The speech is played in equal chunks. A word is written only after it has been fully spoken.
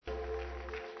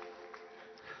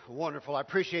Wonderful. I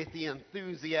appreciate the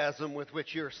enthusiasm with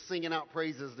which you're singing out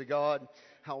praises to God.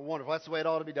 How wonderful. That's the way it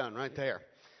ought to be done, right there.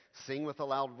 Sing with a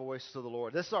loud voice to the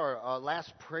Lord. This is our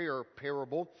last prayer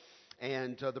parable.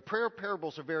 And the prayer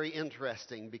parables are very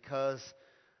interesting because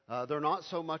they're not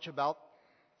so much about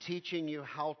teaching you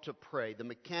how to pray, the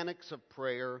mechanics of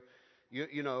prayer,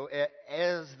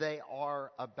 as they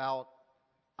are about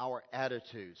our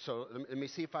attitude. So let me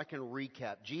see if I can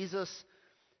recap. Jesus,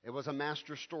 it was a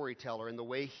master storyteller, and the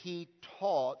way he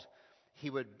taught, he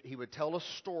would tell a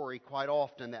story quite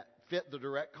often that fit the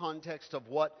direct context of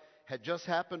what had just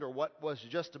happened or what was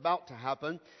just about to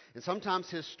happen. And sometimes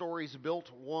his stories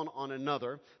built one on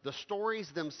another. The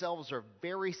stories themselves are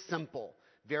very simple.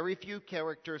 Very few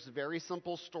characters, very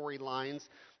simple storylines,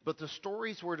 but the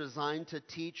stories were designed to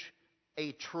teach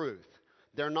a truth.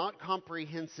 They're not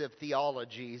comprehensive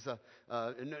theologies.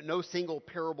 No single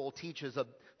parable teaches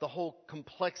the whole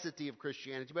complexity of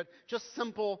Christianity, but just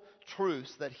simple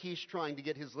truths that he's trying to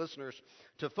get his listeners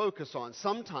to focus on.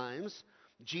 Sometimes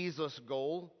Jesus'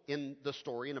 goal in the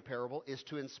story, in a parable, is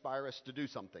to inspire us to do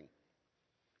something.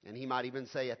 And he might even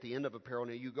say at the end of a parable,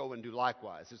 now you go and do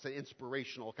likewise. It's an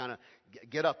inspirational kind of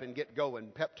get up and get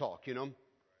going pep talk,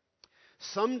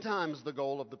 Sometimes the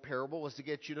goal of the parable is to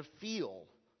get you to feel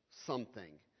something.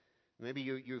 Maybe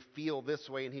you feel this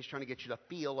way and he's trying to get you to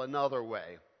feel another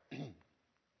way.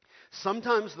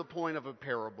 Sometimes the point of a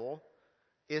parable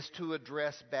is to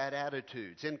address bad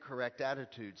attitudes, incorrect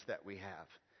attitudes that we have.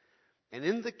 And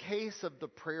in the case of the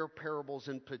prayer parables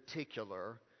in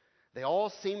particular, they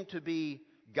all seem to be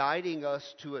guiding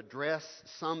us to address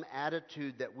some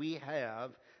attitude that we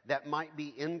have that might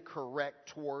be incorrect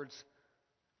towards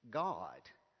God,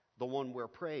 the one we're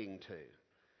praying to.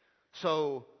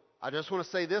 So I just want to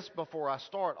say this before I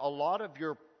start. A lot of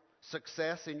your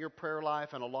success in your prayer life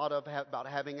and a lot of about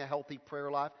having a healthy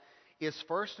prayer life is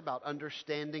first about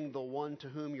understanding the one to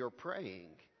whom you're praying.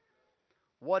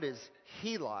 What is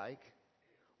he like?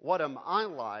 What am I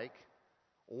like?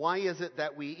 Why is it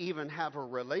that we even have a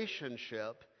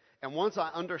relationship? And once I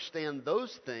understand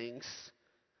those things,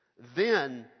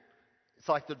 then it's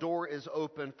like the door is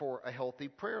open for a healthy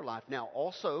prayer life. Now,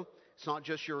 also, it's not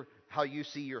just how you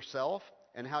see yourself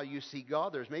and how you see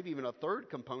God. There's maybe even a third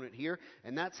component here,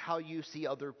 and that's how you see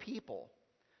other people.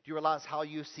 Do you realize how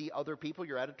you see other people,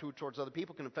 your attitude towards other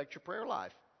people, can affect your prayer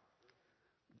life?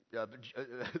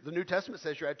 The New Testament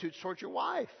says your attitude towards your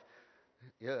wife.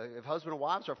 If husband and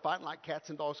wives are fighting like cats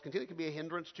and dogs continue, it can be a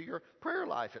hindrance to your prayer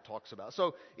life, it talks about.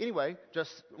 So anyway,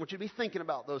 just want you to be thinking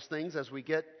about those things as we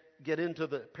get into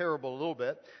the parable a little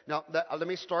bit. Now, let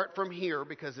me start from here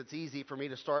because it's easy for me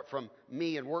to start from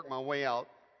me and work my way out.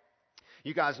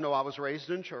 You guys know I was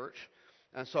raised in church,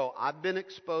 and so I've been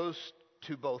exposed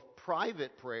to both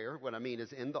private prayer, what I mean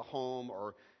is in the home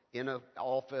or in an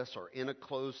office or in a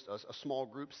small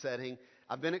group setting.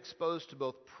 I've been exposed to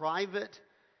both private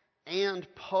and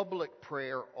public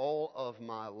prayer all of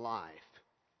my life.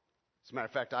 As a matter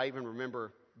of fact, I even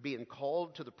remember being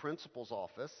called to the principal's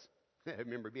office. I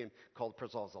remember being called to the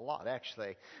principal's office a lot,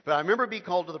 actually. But I remember being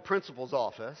called to the principal's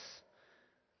office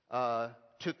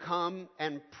to come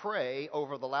and pray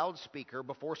over the loudspeaker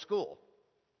before school.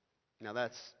 Now,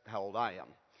 that's how old I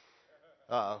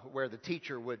am. Where the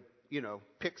teacher would,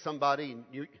 pick somebody.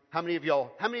 And how many of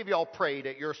y'all prayed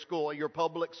at your school, at your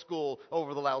public school,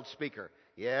 over the loudspeaker?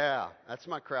 Yeah, that's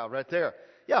my crowd right there.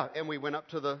 Yeah, and we went up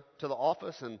to the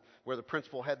office and where the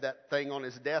principal had that thing on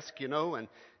his desk,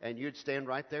 and you'd stand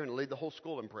right there and lead the whole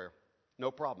school in prayer.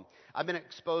 No problem. I've been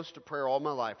exposed to prayer all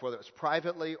my life, whether it's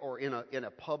privately or in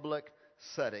a public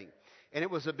setting. And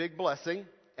it was a big blessing,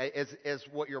 as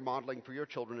what you're modeling for your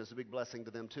children is a big blessing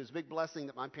to them too. It's a big blessing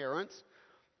that my parents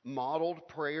modeled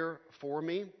prayer for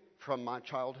me from my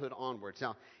childhood onwards.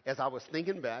 Now, as I was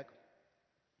thinking back,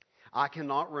 I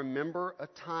cannot remember a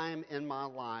time in my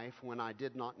life when I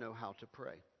did not know how to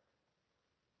pray.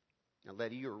 Now,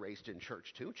 Letty, you were raised in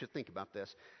church too. I want you to think about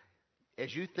this.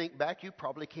 As you think back, you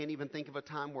probably can't even think of a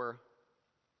time where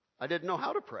I didn't know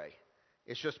how to pray.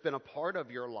 It's just been a part of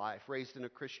your life, raised in a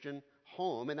Christian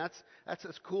home. And that's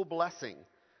a cool blessing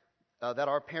that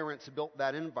our parents built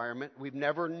that environment. We've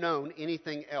never known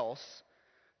anything else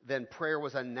than prayer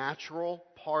was a natural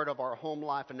part of our home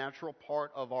life, a natural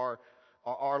part of our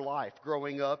life.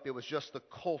 Growing up, it was just the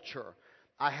culture.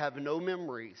 I have no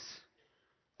memories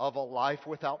of a life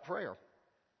without prayer.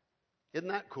 Isn't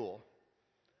that cool?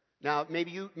 Now,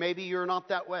 maybe you're not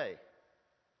that way,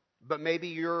 but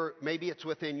maybe it's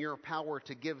within your power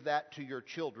to give that to your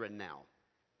children now.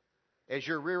 As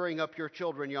you're rearing up your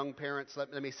children, young parents,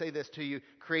 let me say this to you: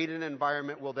 create an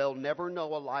environment where they'll never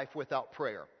know a life without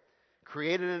prayer.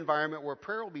 Create an environment where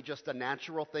prayer will be just a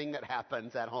natural thing that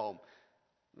happens at home.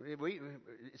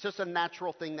 It's just a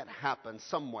natural thing that happens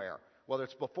somewhere, whether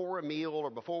it's before a meal or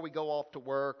before we go off to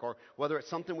work, or whether it's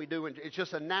something we do. It's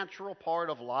just a natural part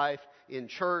of life in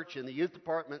church, in the youth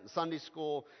department, in Sunday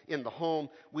school, in the home.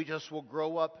 We just will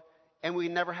grow up, and we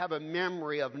never have a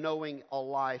memory of knowing a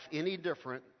life any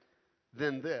different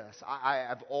than this. I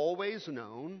have always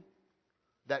known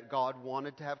that God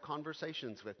wanted to have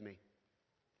conversations with me.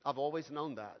 I've always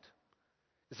known that.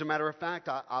 As a matter of fact,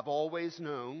 I've always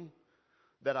known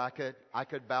that I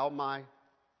could bow my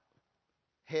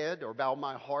head or bow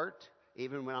my heart,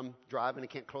 even when I'm driving and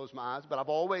can't close my eyes. But I've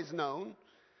always known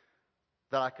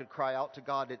that I could cry out to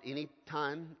God at any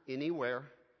time, anywhere,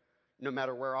 no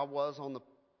matter where I was on the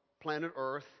planet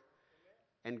Earth,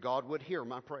 and God would hear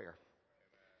my prayer.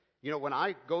 You know, when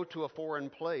I go to a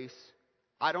foreign place,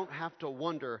 I don't have to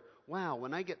wonder, wow,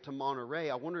 when I get to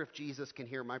Monterey, I wonder if Jesus can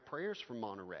hear my prayers from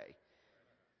Monterey.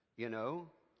 You know?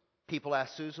 People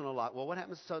ask Susan a lot, well, what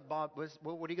happens to Bob? What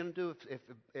are you going to do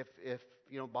if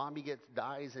you know, Bobby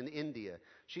dies in India?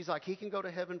 She's like, he can go to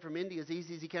heaven from India as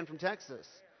easy as he can from Texas.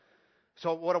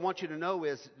 So what I want you to know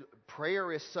is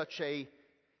prayer is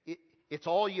it's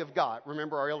all you've got.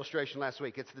 Remember our illustration last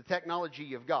week. It's the technology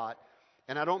you've got.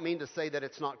 And I don't mean to say that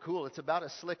it's not cool. It's about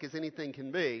as slick as anything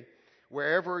can be.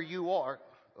 Wherever you are.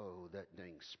 Oh, that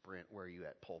dang Sprint. Where are you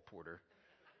at, Paul Porter?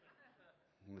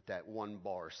 With that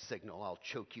 1-bar signal, I'll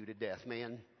choke you to death,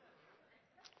 man.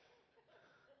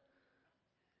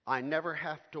 I never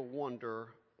have to wonder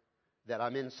that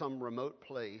I'm in some remote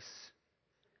place.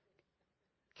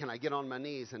 Can I get on my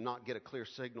knees and not get a clear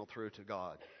signal through to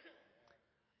God?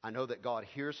 I know that God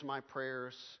hears my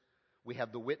prayers. We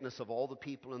have the witness of all the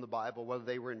people in the Bible, whether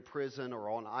they were in prison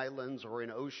or on islands or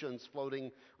in oceans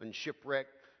floating on shipwreck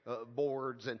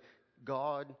boards. And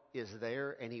God is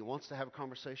there, and He wants to have a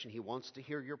conversation. He wants to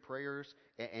hear your prayers,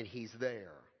 and He's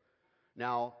there.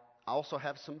 Now, I also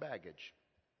have some baggage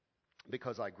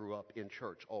because I grew up in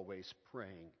church always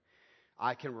praying.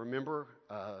 I can remember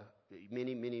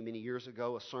many, many, many years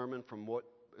ago a sermon from what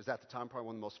was at the time probably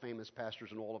one of the most famous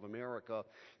pastors in all of America,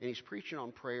 and he's preaching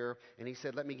on prayer, and he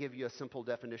said, let me give you a simple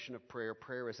definition of prayer.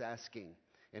 Prayer is asking.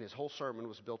 And his whole sermon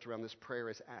was built around this: prayer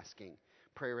is asking.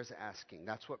 Prayer is asking.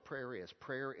 That's what prayer is.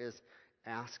 Prayer is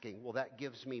asking. Well, that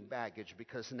gives me baggage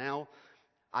because now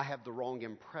I have the wrong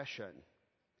impression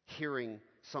hearing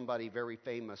somebody very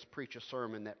famous preach a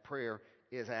sermon that prayer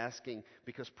is asking,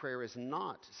 because prayer is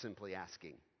not simply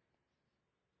asking.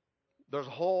 There's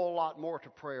a whole lot more to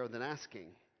prayer than asking.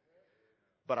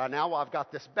 But I've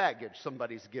got this baggage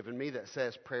somebody's given me that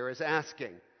says prayer is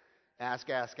asking. Ask,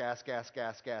 ask, ask, ask,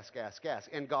 ask, ask, ask, ask.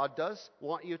 And God does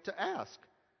want you to ask.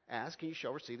 Ask and you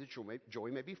shall receive, that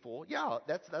joy may be full. Yeah,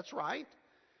 that's right.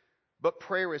 But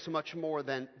prayer is much more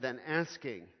than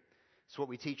asking. It's what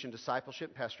we teach in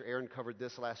discipleship. Pastor Aaron covered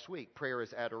this last week. Prayer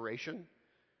is adoration.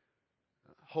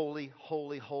 Holy,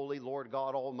 holy, holy Lord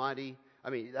God Almighty. I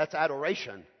mean, that's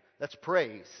adoration. That's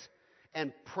praise.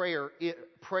 And prayer,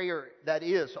 that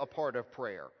is a part of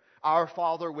prayer. Our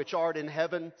Father which art in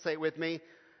heaven, say it with me,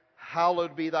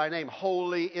 hallowed be thy name.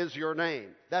 Holy is your name.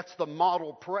 That's the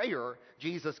model prayer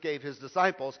Jesus gave his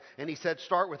disciples. And he said,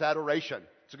 start with adoration.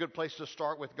 It's a good place to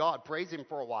start with God. Praise him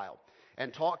for a while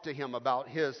and talk to him about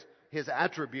his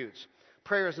attributes.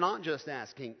 Prayer is not just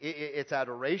asking. It's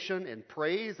adoration and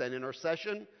praise and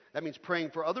intercession. That means praying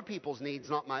for other people's needs,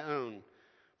 not my own.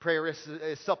 Prayer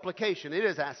is supplication. It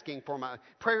is asking for my...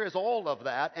 Prayer is all of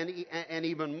that and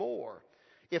even more.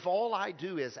 If all I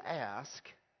do is ask,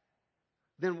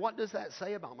 then what does that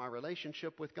say about my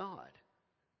relationship with God?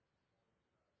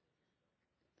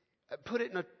 Put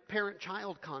it in a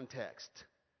parent-child context.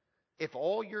 If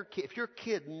your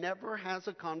kid never has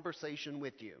a conversation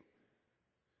with you,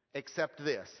 except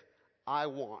this: I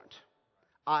want,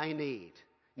 I need.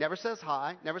 Never says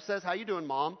hi, never says, how you doing,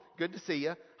 Mom? Good to see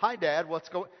you. Hi, Dad, what's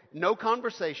going... No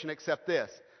conversation except this: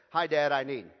 hi, Dad, I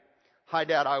need. Hi,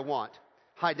 Dad, I want.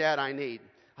 Hi, Dad, I need.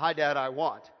 Hi, Dad, I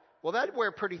want. Well, that'd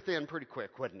wear pretty thin pretty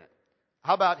quick, wouldn't it?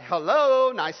 How about,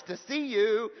 hello, nice to see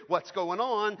you. What's going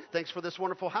on? Thanks for this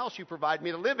wonderful house you provide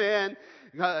me to live in.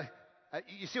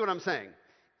 You see what I'm saying?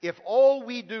 If all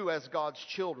we do as God's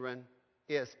children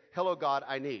is, hello, God,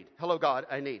 I need. Hello, God,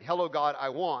 I need. Hello, God, I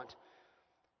want.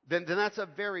 Then that's a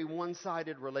very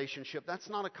one-sided relationship. That's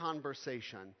not a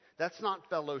conversation. That's not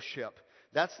fellowship.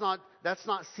 That's not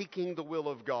seeking the will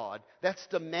of God. That's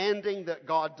demanding that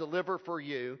God deliver for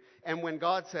you. And when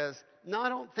God says, no, I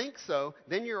don't think so,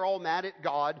 then you're all mad at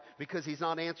God because he's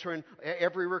not answering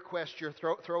every request you're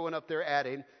throwing up there at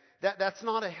him. That's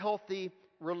not a healthy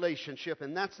relationship,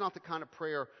 and that's not the kind of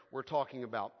prayer we're talking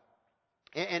about.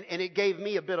 And it gave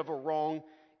me a bit of a wrong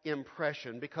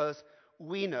impression because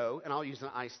we know, and I'll use an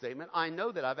I statement, I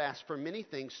know that I've asked for many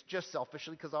things just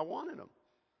selfishly because I wanted them.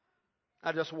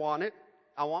 I just want it.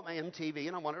 I want my MTV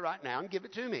and I want it right now and give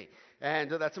it to me. And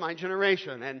that's my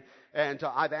generation. And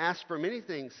I've asked for many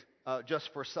things just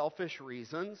for selfish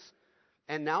reasons.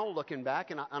 And now looking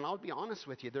back, and I'll be honest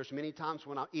with you, there's many times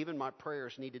when even my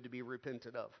prayers needed to be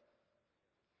repented of.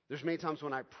 There's many times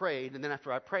when I prayed, and then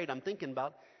after I prayed, I'm thinking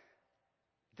about,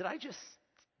 did I just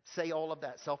say all of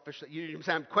that selfishly? You know what I'm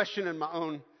saying? I'm questioning my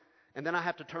own, and then I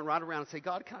have to turn right around and say,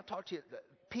 God, can I talk to you?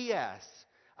 P.S.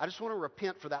 I just want to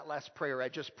repent for that last prayer I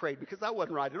just prayed because that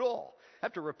wasn't right at all. I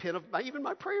have to repent of even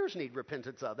my prayers need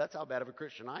repentance of. That's how bad of a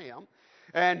Christian I am.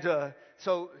 And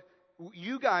so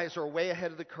you guys are way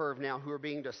ahead of the curve now who are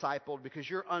being discipled because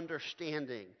you're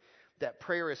understanding that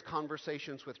prayer is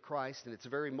conversations with Christ, and it's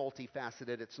very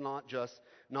multifaceted. It's not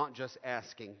just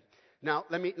asking. Now,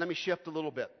 let me shift a little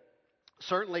bit.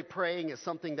 Certainly praying is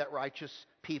something that righteous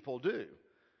people do.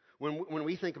 When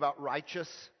we think about righteous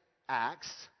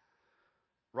acts,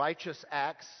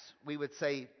 we would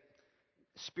say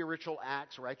spiritual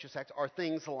acts, righteous acts, are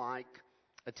things like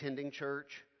attending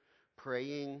church,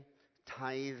 praying,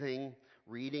 tithing,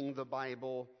 reading the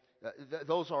Bible.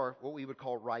 Those are what we would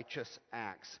call righteous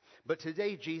acts. But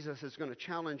today Jesus is going to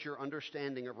challenge your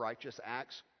understanding of righteous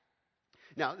acts.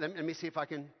 Now, let me see if I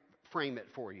can frame it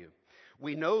for you.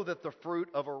 We know that the fruit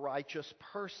of a righteous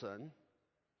person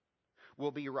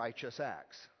will be righteous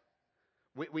acts.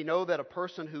 We know that a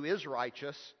person who is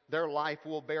righteous, their life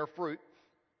will bear fruit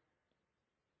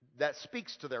that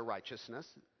speaks to their righteousness.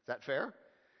 Is that fair?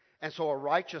 And so a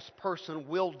righteous person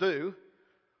will do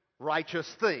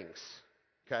righteous things.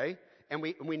 Okay? And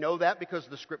we know that because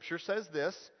the Scripture says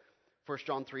this, 1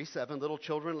 John 3:7, little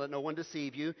children, let no one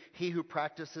deceive you. He who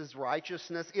practices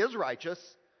righteousness is righteous,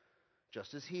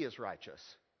 just as he is righteous.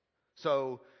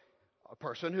 So a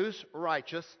person who's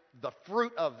righteous, the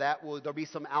fruit of that there'll be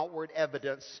some outward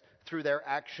evidence through their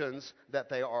actions that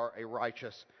they are a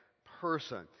righteous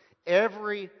person.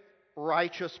 Every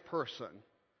righteous person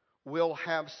will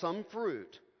have some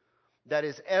fruit that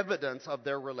is evidence of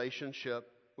their relationship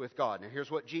with God. Now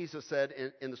here's what Jesus said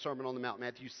in the Sermon on the Mount,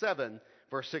 Matthew 7,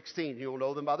 verse 16. You will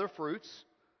know them by their fruits.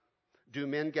 Do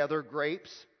men gather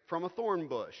grapes from a thorn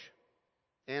bush?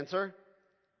 Answer,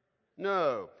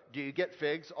 no. Do you get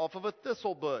figs off of a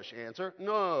thistle bush? Answer,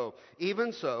 no.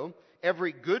 Even so,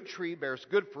 every good tree bears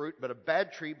good fruit, but a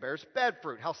bad tree bears bad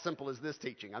fruit. How simple is this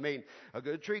teaching? I mean, a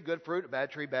good tree, good fruit, a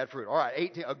bad tree, bad fruit. All right,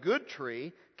 18. A good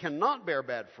tree cannot bear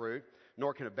bad fruit,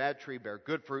 nor can a bad tree bear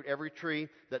good fruit. Every tree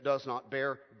that does not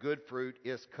bear good fruit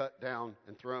is cut down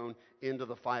and thrown into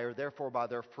the fire. Therefore, by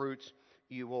their fruits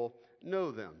you will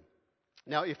know them.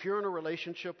 Now, if you're in a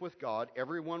relationship with God,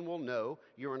 everyone will know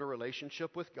you're in a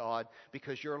relationship with God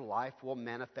because your life will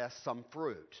manifest some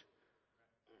fruit.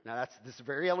 Now, this is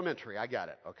very elementary. I got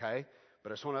it, okay?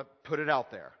 But I just want to put it out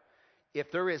there.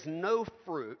 If there is no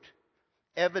fruit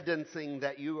evidencing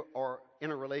that you are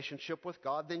in a relationship with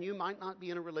God, then you might not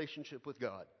be in a relationship with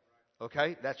God.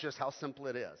 Okay? That's just how simple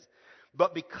it is.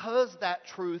 But because that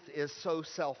truth is so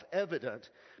self-evident,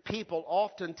 people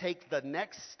often take the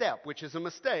next step, which is a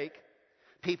mistake.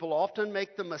 People often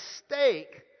make the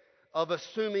mistake of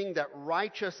assuming that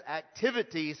righteous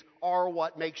activities are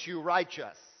what makes you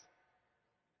righteous.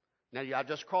 Now, I've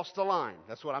just crossed the line.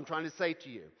 That's what I'm trying to say to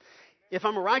you. If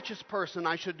I'm a righteous person,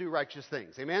 I should do righteous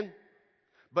things. Amen?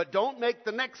 But don't make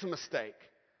the next mistake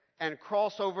and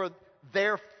cross over,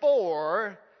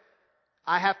 therefore,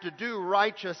 I have to do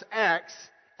righteous acts,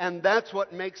 and that's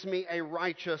what makes me a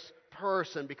righteous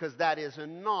person, because that is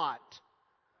not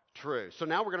true. So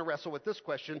now we're going to wrestle with this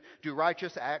question: do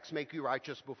righteous acts make you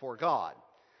righteous before God?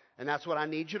 And that's what I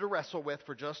need you to wrestle with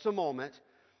for just a moment.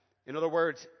 In other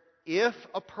words, if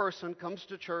a person comes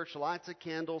to church, lights a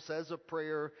candle, says a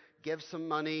prayer, gives some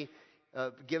money,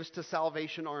 gives to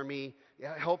Salvation Army,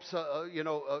 helps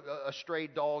a stray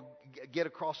dog get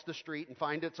across the street and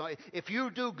find its own. If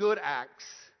you do good acts,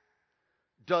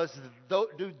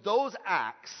 do those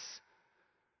acts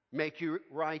make you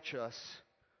righteous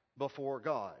before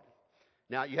God?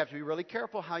 Now, you have to be really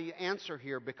careful how you answer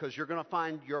here, because you're going to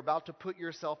find you're about to put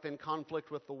yourself in conflict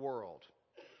with the world.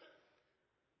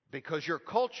 Because your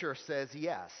culture says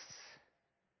yes.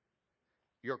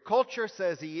 Your culture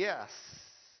says yes.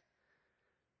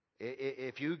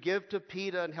 If you give to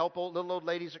PETA and help little old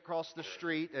ladies across the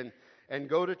street and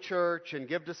go to church and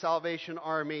give to Salvation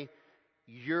Army,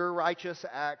 your righteous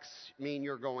acts mean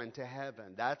you're going to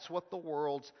heaven. That's what the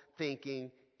world's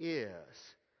thinking is.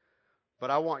 But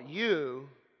I want you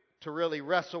to really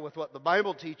wrestle with what the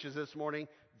Bible teaches this morning.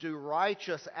 Do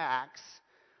righteous acts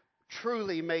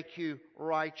truly make you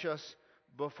righteous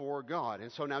before God.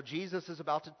 And so now Jesus is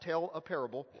about to tell a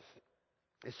parable.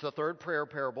 It's the third prayer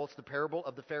parable. It's the parable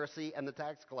of the Pharisee and the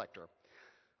tax collector.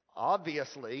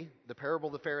 Obviously, the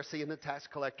parable of the Pharisee and the tax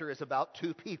collector is about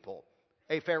two people,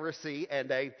 a Pharisee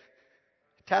and a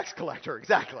tax collector.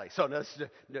 Exactly. So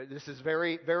this is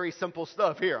very, very simple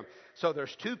stuff here. So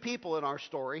there's two people in our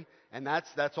story, and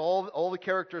that's all the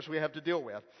characters we have to deal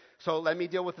with. So let me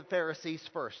deal with the Pharisees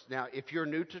first. Now, if you're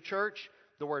new to church,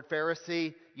 the word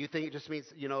Pharisee, you think it just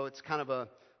means, it's kind of a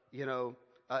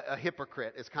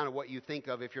hypocrite is kind of what you think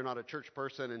of if you're not a church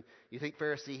person, and you think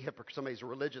Pharisee, hypocrite, somebody's a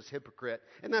religious hypocrite.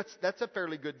 And that's a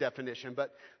fairly good definition.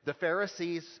 But the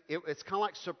Pharisees, it's kind of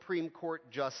like Supreme Court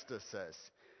justices,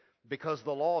 because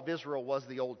the law of Israel was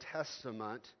the Old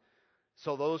Testament.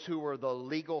 So those who were the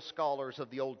legal scholars of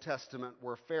the Old Testament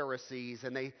were Pharisees,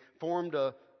 and they formed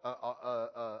a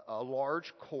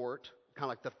large court, kind of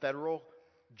like the federal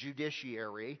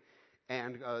judiciary.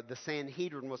 And the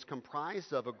Sanhedrin was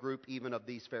comprised of a group even of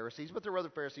these Pharisees, but there were other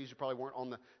Pharisees who probably weren't on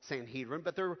the Sanhedrin,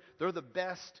 but they're the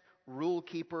best rule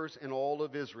keepers in all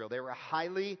of Israel. They were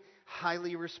highly,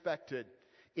 highly respected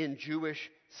in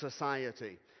Jewish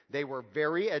society. They were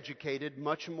very educated,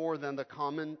 much more than the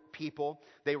common people.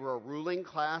 They were a ruling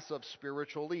class of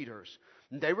spiritual leaders.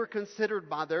 They were considered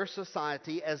by their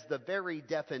society as the very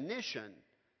definition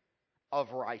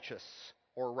of righteous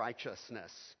or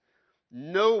righteousness.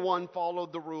 No one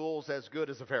followed the rules as good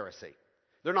as a Pharisee.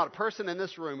 There's not a person in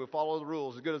this room who followed the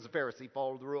rules as good as a Pharisee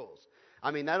followed the rules.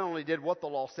 I mean, not only did what the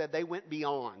law said, they went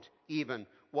beyond even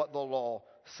what the law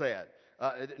said.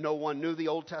 No one knew the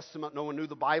Old Testament. No one knew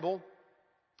the Bible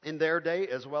in their day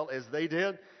as well as they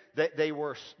did. They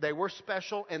were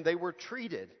special, and they were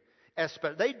treated as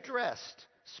special. They dressed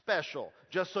special,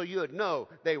 just so you would know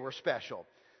they were special.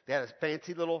 They had a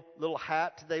fancy little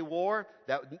hat they wore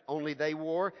that only they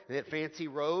wore. They had fancy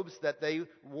robes that they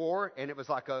wore, and it was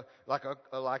like a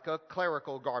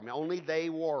clerical garment. Only they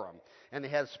wore them. And they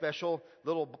had special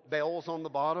little bells on the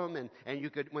bottom, and you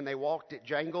could, when they walked, it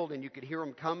jangled, and you could hear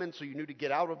them coming, so you knew to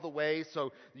get out of the way.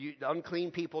 So the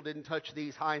unclean people didn't touch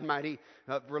these high and mighty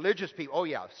religious people. Oh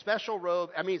yeah, special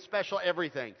robe. I mean, special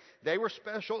everything. They were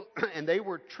special, and they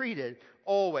were treated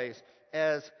always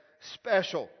as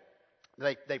special.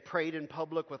 They prayed in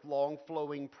public with long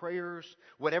flowing prayers.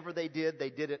 Whatever they did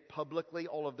it publicly,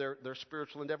 all of their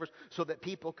spiritual endeavors, so that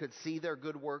people could see their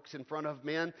good works in front of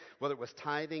men, whether it was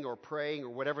tithing or praying or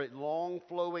whatever. Long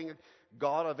flowing,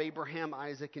 God of Abraham,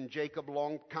 Isaac, and Jacob,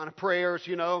 long kind of prayers,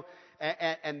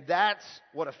 And that's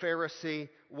what a Pharisee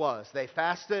was. They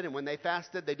fasted, and when they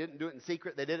fasted, they didn't do it in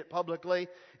secret. They did it publicly,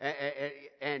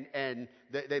 and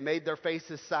they made their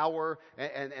faces sour,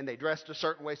 and they dressed a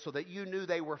certain way so that you knew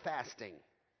they were fasting.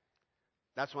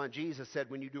 That's why Jesus said,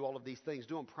 when you do all of these things,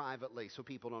 do them privately so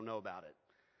people don't know about it.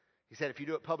 He said, if you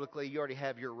do it publicly, you already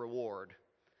have your reward.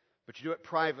 But you do it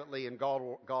privately, and God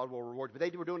will reward you.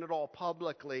 But they were doing it all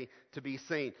publicly to be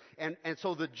seen. And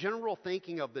so the general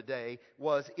thinking of the day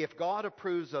was, if God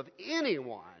approves of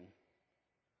anyone,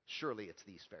 surely it's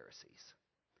these Pharisees.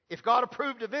 If God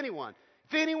approved of anyone,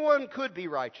 if anyone could be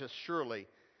righteous, surely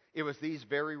it was these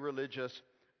very religious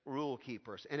rule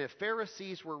keepers. And if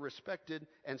Pharisees were respected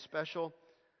and special,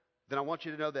 then I want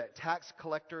you to know that tax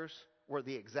collectors were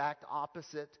the exact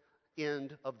opposite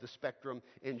end of the spectrum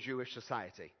in Jewish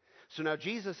society. So now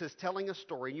Jesus is telling a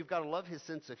story, and you've got to love his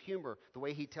sense of humor, the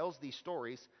way he tells these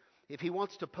stories. If he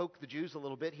wants to poke the Jews a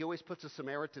little bit, he always puts a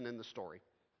Samaritan in the story.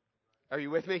 Are you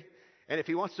with me? And if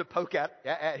he wants to poke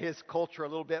at his culture a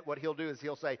little bit, what he'll do is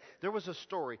he'll say, there was a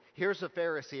story. Here's a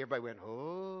Pharisee. Everybody went,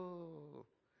 oh.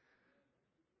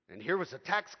 And here was a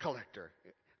tax collector.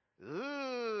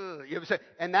 Ooh.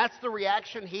 And that's the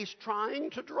reaction he's trying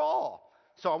to draw.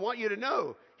 So I want you to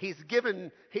know, he's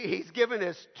given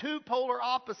us two polar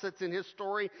opposites in his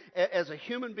story as a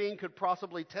human being could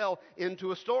possibly tell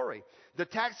into a story. The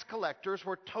tax collectors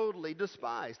were totally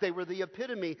despised. They were the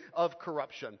epitome of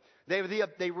corruption. They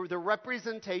were the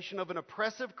representation of an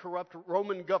oppressive, corrupt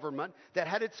Roman government that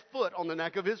had its foot on the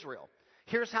neck of Israel.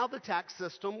 Here's how the tax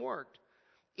system worked.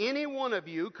 Any one of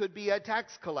you could be a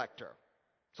tax collector.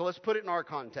 So let's put it in our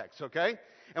context, okay?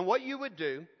 And what you would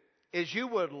do is you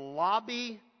would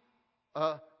lobby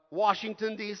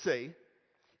Washington, D.C.,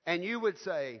 and you would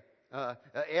say,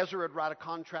 Ezra would write a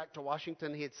contract to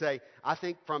Washington. He'd say, I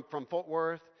think from Fort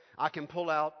Worth, I can pull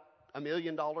out $1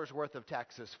 million worth of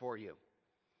taxes for you.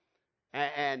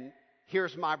 And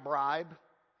here's my bribe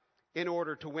in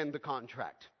order to win the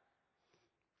contract.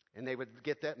 And they would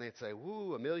get that, and they'd say,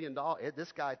 woo, $1 million.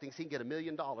 This guy thinks he can get $1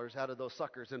 million out of those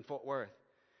suckers in Fort Worth.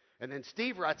 And then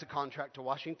Steve writes a contract to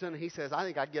Washington, and he says, I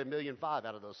think I can get $1.5 million out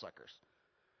of those suckers.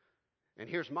 And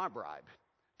here's my bribe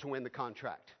to win the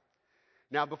contract.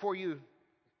 Now,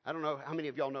 I don't know how many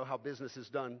of y'all know how business is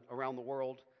done around the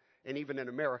world and even in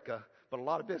America, but a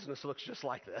lot of business looks just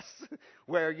like this,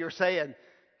 where you're saying,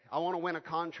 I want to win a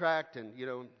contract, and,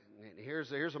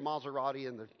 here's a Maserati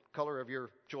in the color of your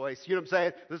choice. You know what I'm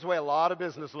saying? This is the way a lot of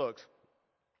business looks.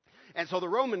 And so the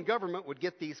Roman government would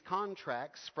get these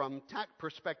contracts from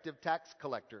prospective tax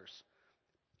collectors,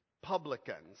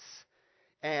 publicans.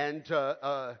 And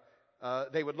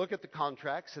they would look at the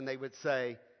contracts and they would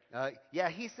say, yeah,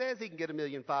 he says he can get $1.5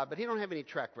 million, but he don't have any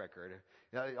track record.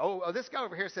 This guy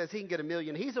over here says he can get $1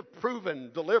 million. He's a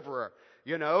proven deliverer,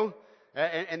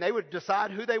 And they would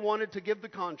decide who they wanted to give the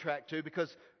contract to,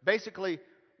 because basically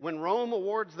when Rome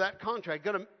awards that contract,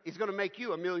 he's going to make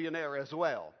you a millionaire as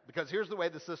well. Because here's the way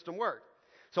the system worked.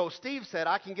 So Steve said,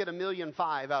 I can get $1.5 million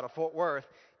out of Fort Worth.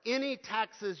 Any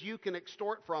taxes you can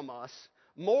extort from us,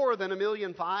 more than $1.5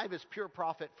 million, is pure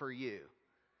profit for you.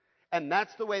 And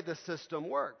that's the way the system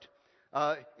worked.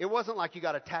 It wasn't like you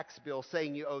got a tax bill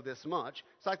saying you owe this much.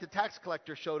 It's like the tax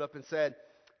collector showed up and said,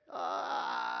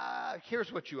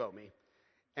 here's what you owe me.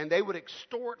 And they would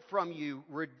extort from you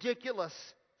ridiculous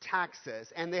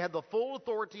taxes. And they had the full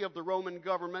authority of the Roman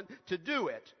government to do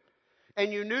it.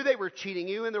 And you knew they were cheating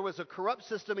you, and there was a corrupt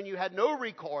system, and you had no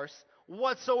recourse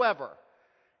whatsoever.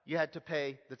 You had to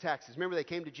pay the taxes. Remember, they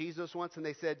came to Jesus once and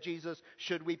they said, Jesus,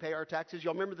 should we pay our taxes?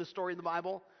 Y'all remember the story in the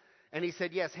Bible? And he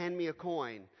said, yes, hand me a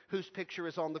coin. Whose picture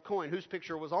is on the coin? Whose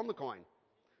picture was on the coin?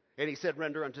 And he said,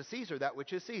 render unto Caesar that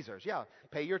which is Caesar's. Yeah,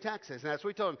 pay your taxes. And that's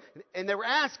what he told them. And they were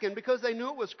asking because they knew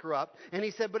it was corrupt. And he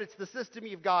said, but it's the system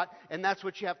you've got, and that's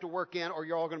what you have to work in, or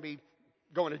you're all going to be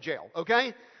going to jail.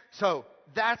 Okay? So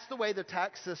that's the way the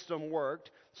tax system worked.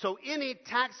 So any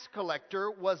tax collector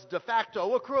was de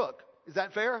facto a crook. Is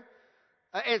that fair?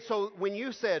 And so when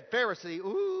you said Pharisee,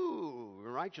 ooh,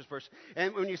 righteous person.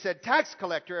 And when you said tax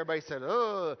collector, everybody said,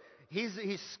 oh,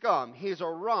 he's scum. He's a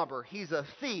robber. He's a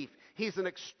thief. He's an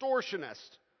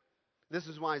extortionist. This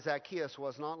is why Zacchaeus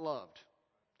was not loved.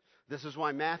 This is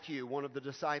why Matthew, one of the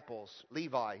disciples,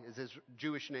 Levi is his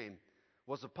Jewish name,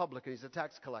 was a publican. He's a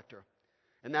tax collector.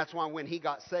 And that's why when he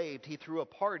got saved, he threw a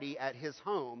party at his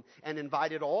home and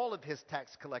invited all of his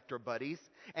tax collector buddies.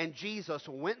 And Jesus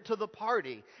went to the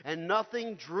party, and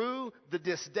nothing drew the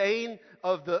disdain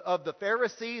of the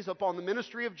Pharisees upon the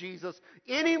ministry of Jesus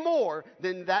any more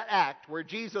than that act where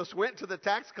Jesus went to the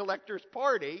tax collector's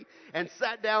party and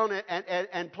sat down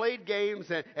and played games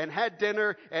and had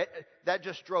dinner. That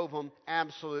just drove them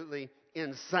absolutely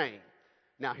insane.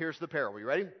 Now here's the parable. You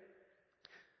ready?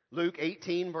 Luke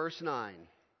 18, verse 9.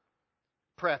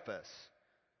 Preface.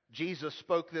 Jesus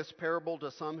spoke this parable to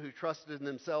some who trusted in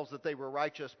themselves that they were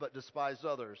righteous but despised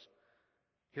others.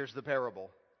 Here's the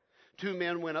parable. 2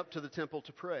 men went up to the temple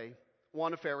to pray.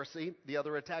 One a Pharisee, the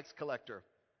other a tax collector.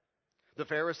 The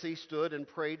Pharisee stood and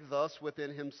prayed thus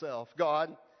within himself.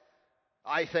 God,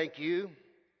 I thank you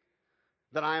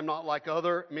that I am not like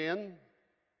other men,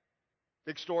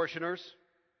 extortioners,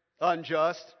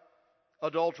 unjust,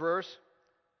 adulterers,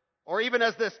 or even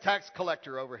as this tax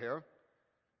collector over here.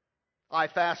 I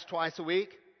fast twice a week.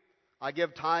 I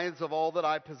give tithes of all that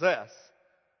I possess.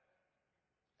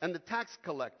 And the tax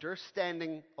collector,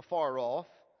 standing afar off,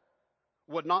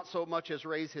 would not so much as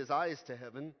raise his eyes to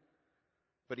heaven,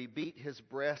 but he beat his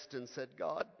breast and said,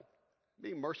 God,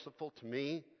 be merciful to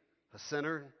me, a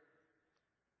sinner.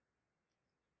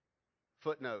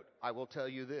 Footnote, I will tell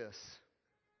you this.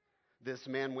 This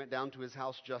man went down to his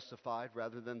house justified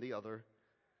rather than the other.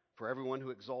 For everyone who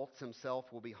exalts himself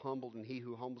will be humbled, and he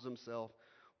who humbles himself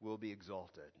will be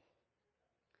exalted.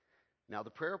 Now, the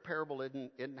prayer parable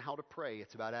isn't how to pray.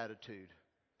 It's about attitude.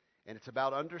 And it's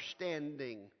about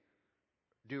understanding,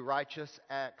 do righteous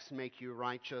acts make you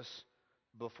righteous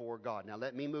before God? Now,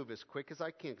 let me move as quick as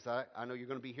I can, because I know you're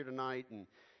going to be here tonight and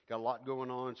got a lot going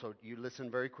on, so you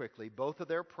listen very quickly. Both of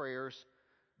their prayers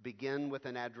begin with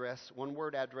an address, one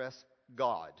word address,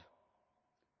 God.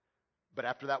 But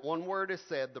after that one word is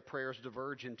said, the prayers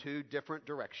diverge in 2 different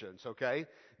directions, okay?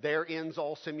 There ends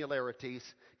all similarities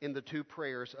in the 2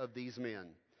 prayers of these men.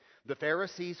 The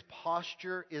Pharisee's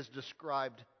posture is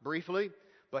described briefly,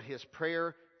 but his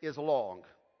prayer is long.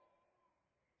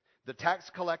 The tax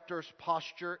collector's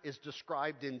posture is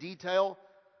described in detail,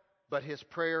 but his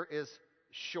prayer is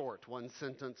short, 1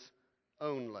 sentence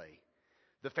only.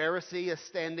 The Pharisee is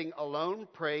standing alone,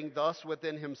 praying thus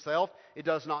within himself. It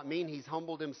does not mean he's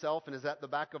humbled himself and is at the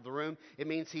back of the room. It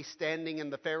means he's standing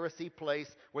in the Pharisee place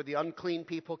where the unclean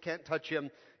people can't touch him.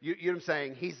 You know what I'm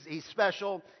saying? He's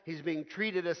special. He's being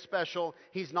treated as special.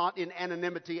 He's not in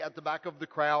anonymity at the back of the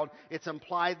crowd. It's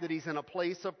implied that he's in a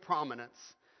place of prominence.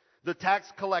 The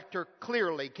tax collector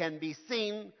clearly can be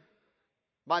seen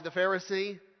by the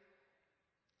Pharisee.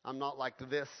 I'm not like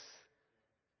this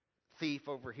thief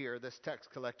over here, this tax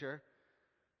collector.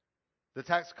 The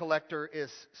tax collector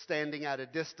is standing at a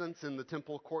distance in the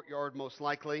temple courtyard, most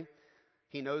likely.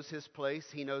 He knows his place.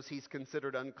 He knows he's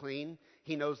considered unclean.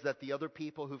 He knows that the other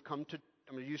people who've come to,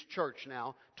 I'm going to use church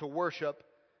now, to worship,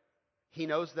 he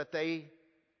knows that they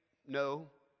know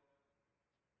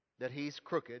that he's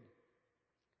crooked.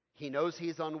 He knows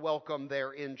he's unwelcome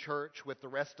there in church with the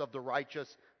rest of the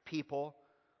righteous people.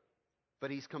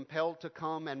 But he's compelled to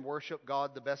come and worship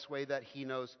God the best way that he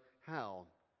knows how.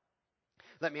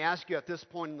 Let me ask you at this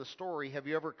point in the story, have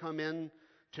you ever come in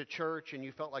to church and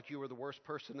you felt like you were the worst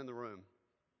person in the room?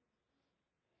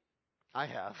 I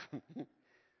have.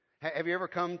 Have you ever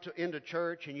come into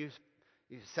church and you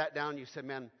sat down and you said,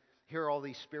 man, here are all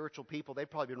these spiritual people. They've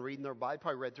probably been reading their Bible,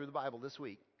 probably read through the Bible this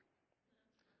week.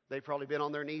 They've probably been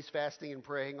on their knees fasting and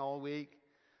praying all week.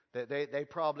 They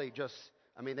probably just,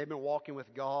 they've been walking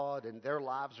with God and their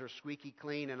lives are squeaky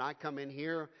clean. And I come in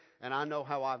here and I know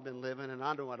how I've been living and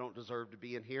I know I don't deserve to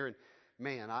be in here. And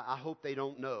man, I hope they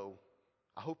don't know.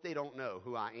 I hope they don't know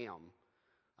who I am.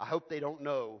 I hope they don't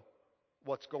know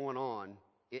what's going on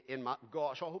in my,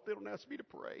 gosh, I hope they don't ask me to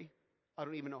pray. I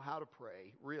don't even know how to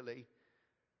pray, really.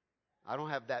 I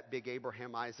don't have that big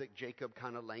Abraham, Isaac, Jacob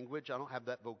kind of language. I don't have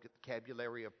that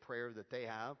vocabulary of prayer that they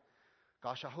have.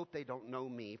 Gosh, I hope they don't know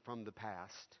me from the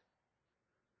past.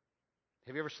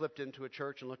 Have you ever slipped into a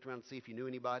church and looked around to see if you knew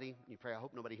anybody? You pray, I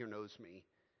hope nobody here knows me.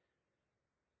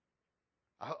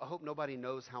 I hope nobody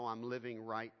knows how I'm living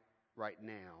right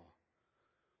now.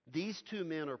 These two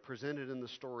men are presented in the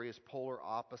story as polar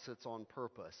opposites on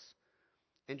purpose.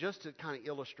 And just to kind of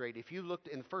illustrate, if you looked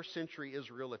in first century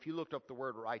Israel, if you looked up the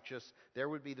word righteous, there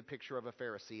would be the picture of a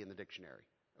Pharisee in the dictionary.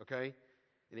 Okay?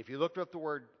 And if you looked up the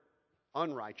word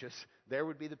unrighteous, there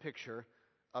would be the picture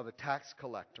of a tax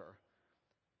collector.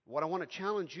 What I want to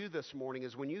challenge you this morning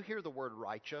is when you hear the word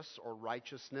righteous or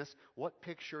righteousness, what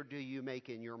picture do you make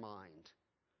in your mind?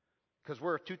 Because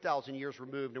we're 2,000 years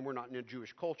removed and we're not in a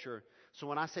Jewish culture. So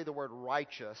when I say the word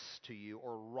righteous to you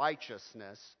or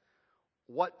righteousness,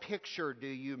 what picture do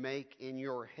you make in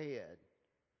your head?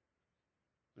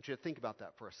 I want you to think about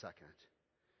that for a second.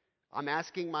 I'm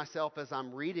asking myself as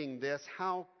I'm reading this,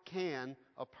 how can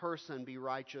a person be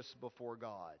righteous before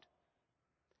God?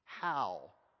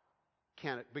 How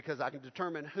can it? Because I can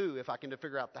determine who if I can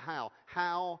figure out the how.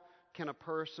 How can a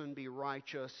person be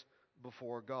righteous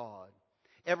before God?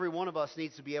 Every one of us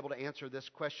needs to be able to answer this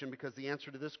question because the answer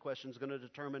to this question is going to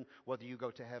determine whether you go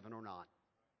to heaven or not.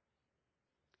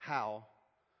 How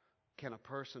can a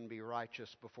person be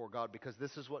righteous before God? Because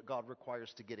this is what God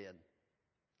requires to get in.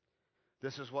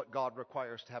 This is what God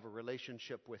requires to have a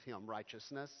relationship with Him,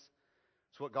 righteousness.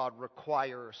 It's what God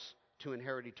requires to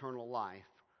inherit eternal life,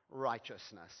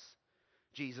 righteousness.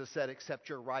 Jesus said, except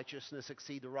your righteousness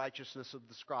exceed the righteousness of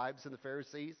the scribes and the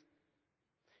Pharisees,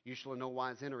 you shall in no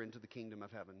wise enter into the kingdom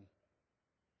of heaven.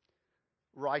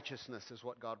 Righteousness is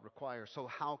what God requires. So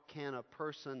how can a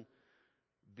person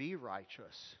be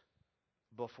righteous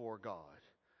before God?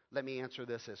 Let me answer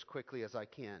this as quickly as I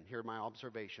can. Here are my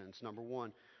observations. Number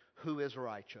one, who is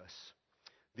righteous?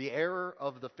 The error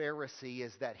of the Pharisee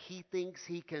is that he thinks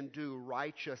he can do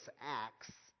righteous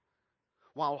acts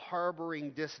while harboring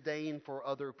disdain for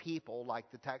other people like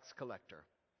the tax collector.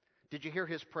 Did you hear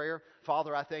his prayer?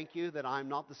 Father, I thank you that I'm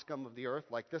not the scum of the earth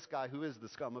like this guy who is the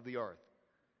scum of the earth.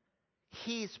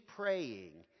 He's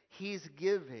praying. He's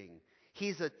giving.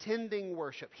 He's attending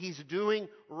worship. He's doing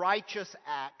righteous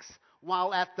acts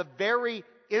while at the very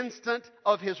instant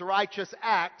of his righteous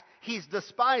act, he's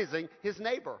despising his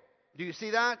neighbor. Do you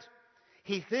see that?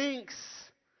 He thinks,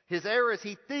 his error is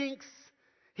he thinks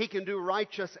he can do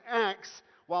righteous acts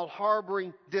while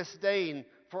harboring disdain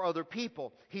for other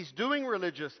people. He's doing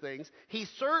religious things. He's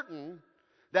certain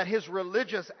that his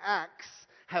religious acts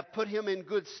have put him in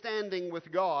good standing with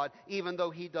God, even though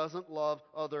he doesn't love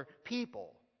other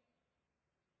people.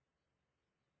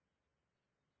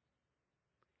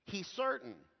 He's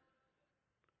certain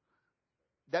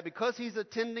that because he's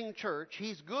attending church,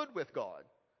 he's good with God,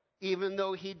 even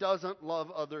though he doesn't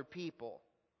love other people.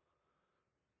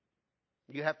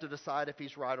 You have to decide if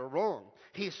he's right or wrong.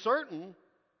 He's certain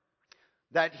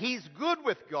that he's good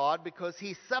with God because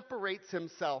he separates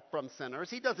himself from sinners.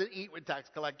 He doesn't eat with tax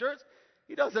collectors.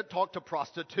 He doesn't talk to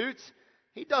prostitutes.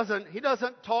 He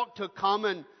doesn't talk to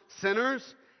common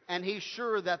sinners. And he's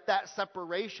sure that that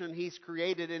separation he's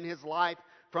created in his life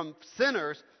from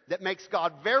sinners that makes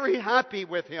God very happy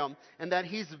with him and that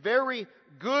he's very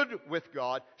good with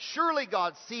God. Surely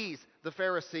God sees the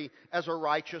Pharisee as a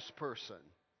righteous person.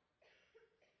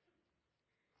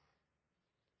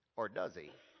 Or does he?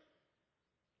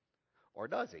 Or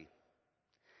does he?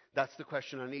 That's the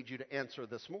question I need you to answer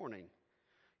this morning.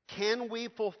 Can we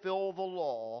fulfill the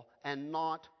law and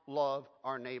not love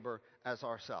our neighbor as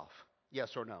ourselves? Yes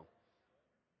or no?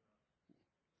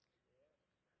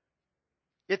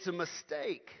 It's a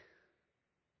mistake.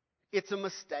 It's a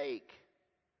mistake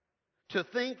to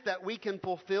think that we can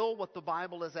fulfill what the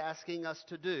Bible is asking us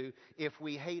to do if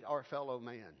we hate our fellow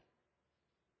man.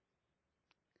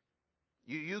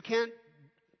 You can't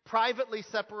privately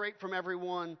separate from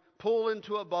everyone, pull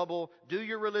into a bubble, do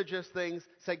your religious things,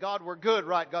 say, God, we're good,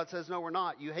 right? God says, no, we're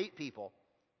not. You hate people.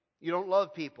 You don't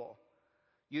love people.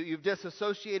 You've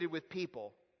disassociated with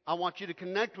people. I want you to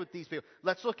connect with these people.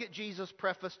 Let's look at Jesus'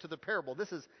 preface to the parable.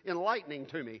 This is enlightening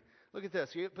to me. Look at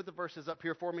this. You put the verses up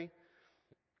here for me.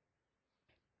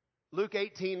 Luke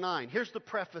 18:9. Here's the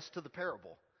preface to the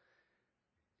parable.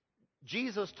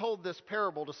 Jesus told this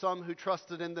parable to some who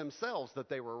trusted in themselves that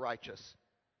they were righteous.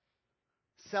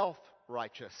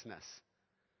 Self-righteousness.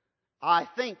 I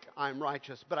think I'm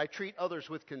righteous, but I treat others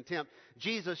with contempt.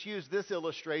 Jesus used this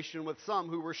illustration with some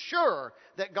who were sure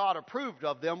that God approved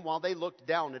of them while they looked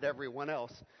down at everyone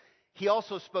else. He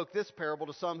also spoke this parable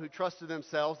to some who trusted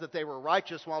themselves that they were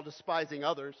righteous while despising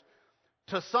others.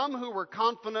 To some who were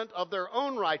confident of their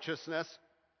own righteousness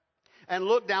and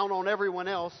looked down on everyone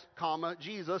else,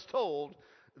 Jesus told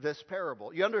this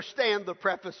parable. You understand the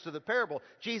preface to the parable.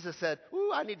 Jesus said,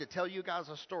 I need to tell you guys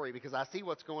a story because I see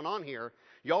what's going on here.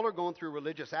 Y'all are going through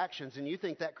religious actions and you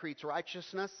think that creates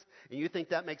righteousness and you think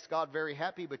that makes God very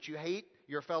happy, but you hate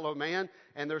your fellow man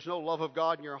and there's no love of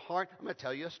God in your heart. I'm going to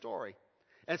tell you a story.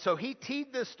 And so he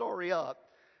teed this story up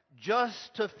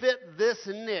just to fit this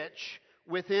niche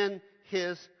within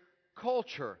his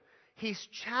culture. He's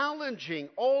challenging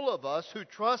all of us who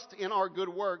trust in our good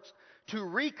works to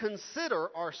reconsider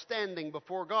our standing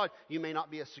before God. You may not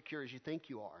be as secure as you think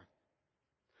you are.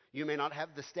 You may not have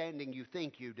the standing you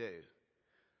think you do.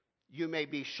 You may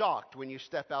be shocked when you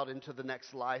step out into the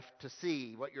next life to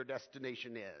see what your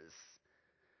destination is.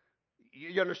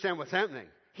 You understand what's happening?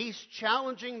 He's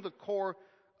challenging the core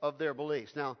of their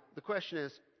beliefs. Now, the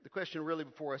question really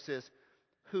before us is,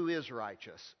 who is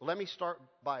righteous? Well, let me start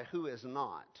by who is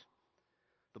not.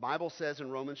 The Bible says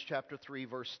in Romans chapter 3,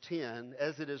 verse 10,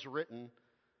 as it is written,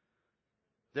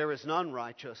 there is none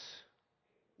righteous,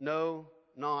 no,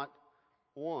 not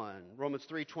one. Romans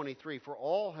 3:23, for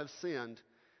all have sinned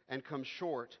and come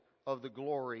short of the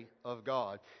glory of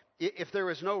God. If there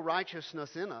is no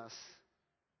righteousness in us,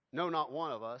 no, not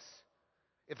one of us,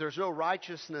 if there's no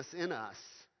righteousness in us,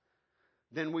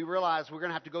 then we realize we're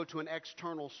going to have to go to an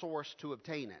external source to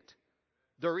obtain it.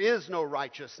 There is no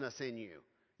righteousness in you.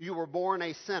 You were born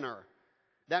a sinner.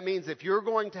 That means if you're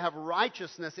going to have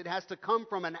righteousness, it has to come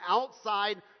from an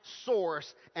outside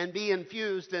source and be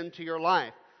infused into your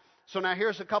life. So now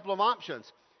here's a couple of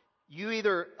options. You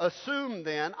either assume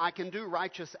then I can do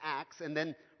righteous acts and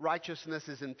then righteousness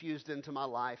is infused into my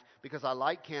life because I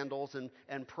light candles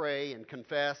and pray and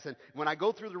confess. And when I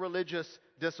go through the religious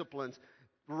disciplines,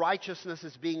 righteousness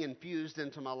is being infused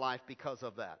into my life because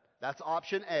of that. That's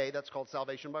option A. That's called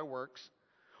salvation by works.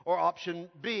 Or option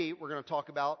B, we're going to talk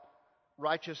about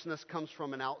righteousness comes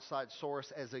from an outside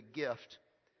source as a gift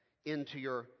into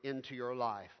your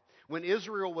life. When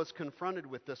Israel was confronted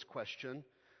with this question,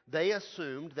 they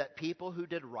assumed that people who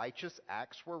did righteous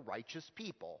acts were righteous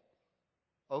people.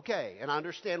 Okay, and I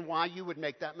understand why you would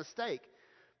make that mistake.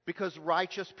 Because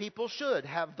righteous people should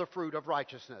have the fruit of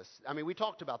righteousness. I mean, we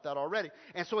talked about that already.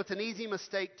 And so it's an easy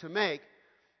mistake to make.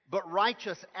 But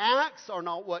righteous acts are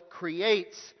not what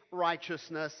creates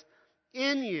righteousness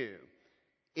in you.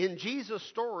 In Jesus'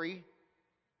 story,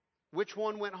 which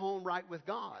one went home right with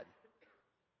God?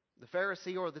 The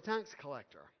Pharisee or the tax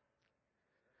collector?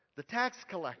 The tax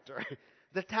collector.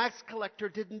 The tax collector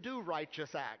didn't do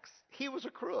righteous acts. He was a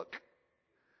crook.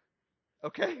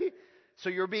 Okay? So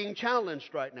you're being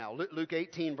challenged right now. Luke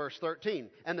 18, verse 13.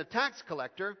 And the tax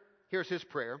collector, here's his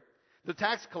prayer. The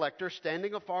tax collector,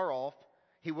 standing afar off,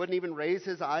 he wouldn't even raise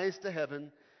his eyes to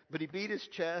heaven, but he beat his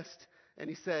chest and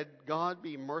he said, God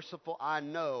be merciful. I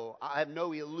have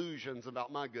no illusions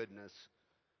about my goodness.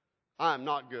 I am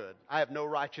not good. I have no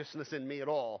righteousness in me at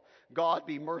all. God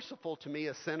be merciful to me,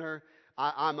 a sinner.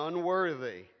 I'm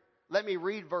unworthy. Let me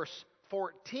read verse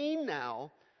 14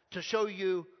 now to show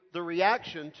you the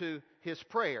reaction to his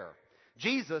prayer.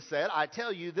 Jesus said, I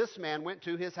tell you, this man went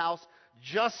to his house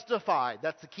justified.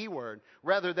 That's the key word.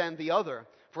 Rather than the other.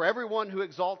 For everyone who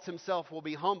exalts himself will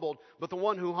be humbled, but the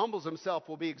one who humbles himself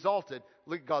will be exalted.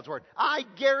 Look at God's word. I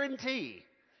guarantee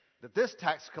that this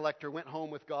tax collector went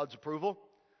home with God's approval,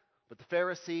 but the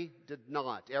Pharisee did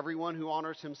not. Everyone who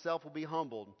honors himself will be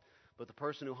humbled, but the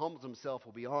person who humbles himself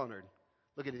will be honored.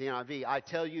 Look at the NIV. I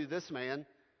tell you, this man,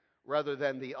 rather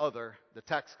than the other, the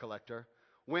tax collector,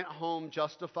 went home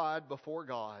justified before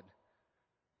God.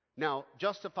 Now,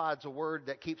 justified is a word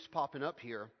that keeps popping up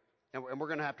here, and we're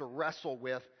going to have to wrestle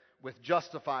with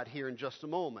justified here in just a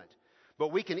moment.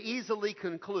 But we can easily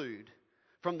conclude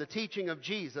from the teaching of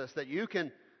Jesus that you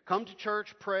can come to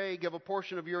church, pray, give a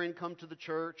portion of your income to the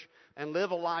church, and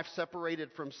live a life separated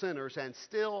from sinners and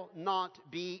still not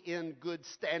be in good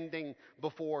standing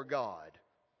before God.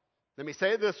 Let me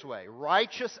say it this way.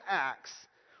 Righteous acts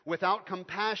without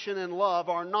compassion and love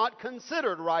are not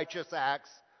considered righteous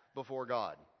acts before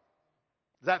God.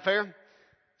 Is that fair?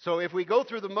 So if we go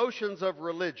through the motions of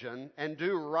religion and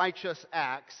do righteous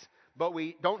acts, but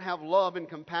we don't have love and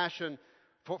compassion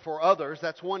for others,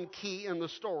 that's one key in the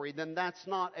story, then that's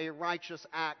not a righteous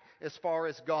act as far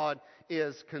as God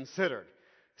is considered.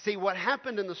 See, what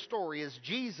happened in the story is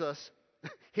Jesus,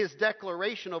 his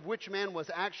declaration of which man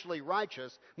was actually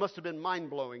righteous must have been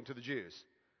mind-blowing to the Jews.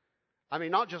 I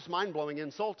mean, not just mind-blowing,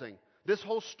 insulting. This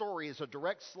whole story is a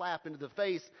direct slap into the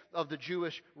face of the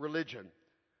Jewish religion.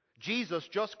 Jesus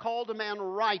just called a man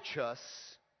righteous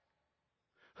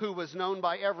who was known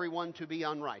by everyone to be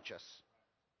unrighteous.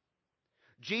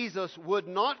 Jesus would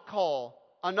not call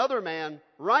another man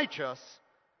righteous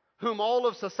whom all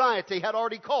of society had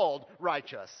already called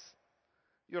righteous.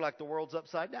 You're like the world's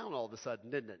upside down all of a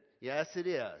sudden, didn't it? Yes, it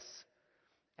is.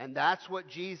 And that's what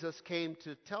Jesus came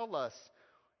to tell us.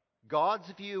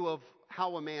 God's view of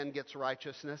how a man gets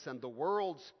righteousness and the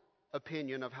world's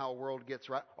opinion of how a world gets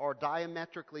right are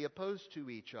diametrically opposed to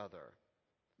each other.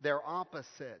 They're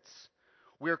opposites.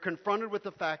 We're confronted with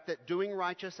the fact that doing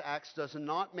righteous acts does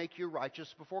not make you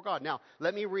righteous before God. Now,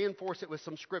 let me reinforce it with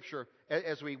some scripture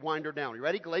as we wind her down. You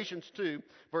ready? Galatians 2,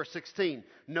 verse 16.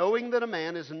 Knowing that a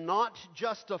man is not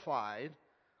justified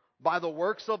by the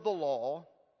works of the law,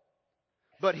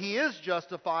 but he is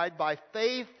justified by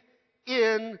faith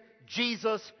in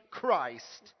Jesus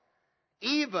Christ.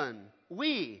 Even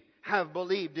we have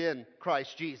believed in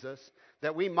Christ Jesus,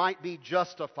 that we might be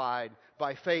justified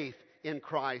by faith in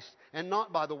Christ, and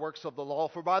not by the works of the law.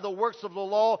 For by the works of the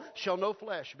law shall no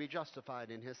flesh be justified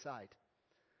in his sight.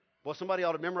 Well, somebody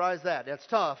ought to memorize that. That's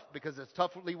tough because it's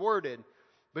toughly worded.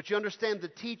 But you understand the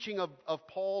teaching of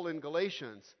Paul in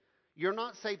Galatians. You're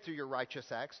not saved through your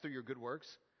righteous acts, through your good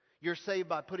works. You're saved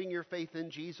by putting your faith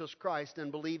in Jesus Christ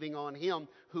and believing on Him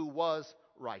who was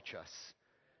righteous.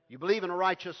 You believe in a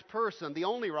righteous person, the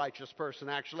only righteous person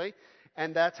actually,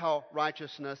 and that's how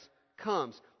righteousness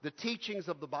comes. The teachings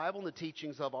of the Bible and the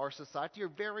teachings of our society are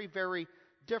very, very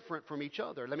different from each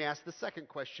other. Let me ask the second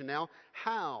question now.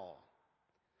 How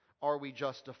are we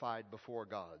justified before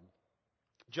God?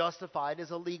 Justified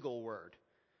is a legal word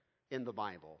in the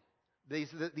Bible.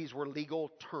 These were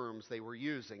legal terms they were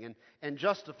using. And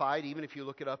justified, even if you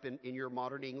look it up in your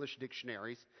modern English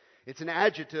dictionaries, it's an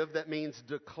adjective that means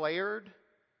declared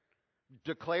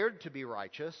to be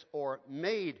righteous or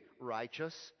made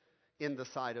righteous in the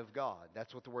sight of God.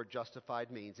 That's what the word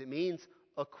justified means. It means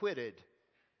acquitted.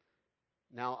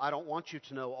 Now, I don't want you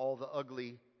to know all the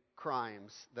ugly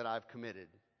crimes that I've committed.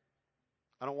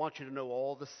 I don't want you to know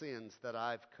all the sins that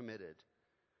I've committed.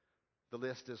 The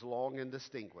list is long and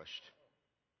distinguished.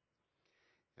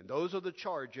 And those are the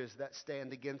charges that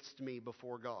stand against me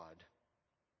before God.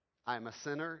 I am a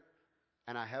sinner,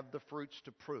 and I have the fruits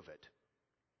to prove it.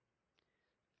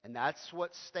 And that's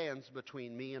what stands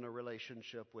between me and a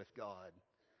relationship with God.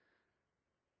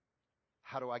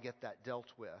 How do I get that dealt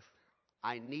with?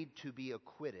 I need to be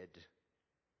acquitted.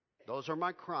 Those are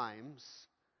my crimes.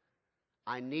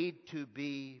 I need to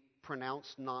be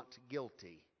pronounced not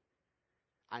guilty.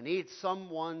 I need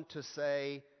someone to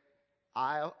say,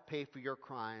 I'll pay for your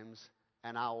crimes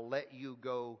and I'll let you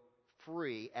go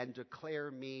free and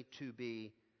declare me to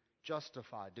be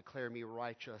justified, declare me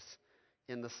righteous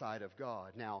in the sight of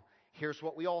God. Now, here's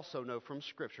what we also know from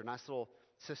Scripture. Nice little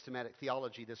systematic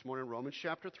theology this morning. Romans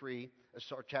chapter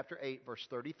 8, verse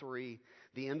 33.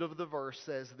 The end of the verse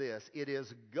says this: it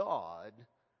is God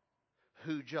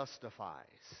who justifies.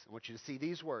 I want you to see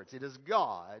these words. It is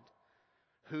God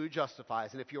who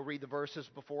justifies. And if you'll read the verses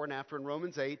before and after in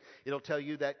Romans 8, it'll tell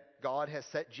you that God has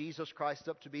set Jesus Christ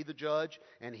up to be the judge,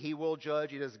 and He will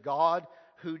judge. It is God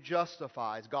who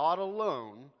justifies. God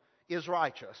alone is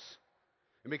righteous.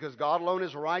 And because God alone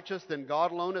is righteous, then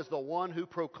God alone is the one who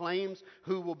proclaims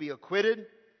who will be acquitted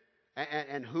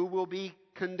and who will be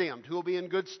condemned, who will be in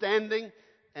good standing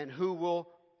and who will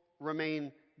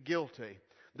remain guilty.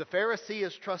 The Pharisee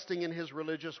is trusting in his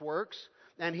religious works,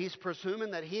 and he's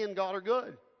presuming that he and God are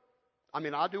good. I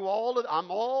mean, I'm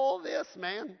all this,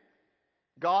 man.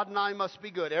 God and I must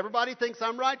be good. Everybody thinks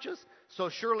I'm righteous, so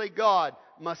surely God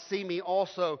must see me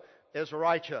also as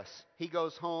righteous. He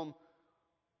goes home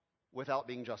without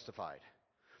being justified.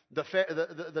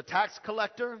 The tax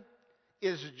collector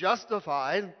is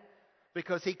justified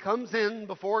because he comes in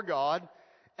before God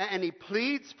and he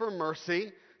pleads for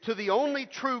mercy to the only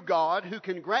true God who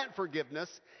can grant forgiveness.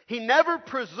 He never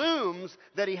presumes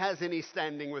that he has any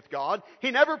standing with God.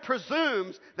 He never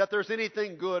presumes that there's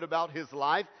anything good about his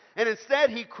life. And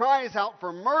instead he cries out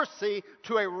for mercy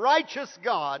to a righteous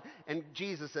God. And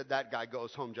Jesus said that guy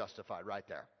goes home justified right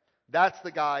there. That's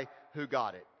the guy who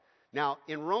got it. Now,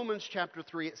 in Romans chapter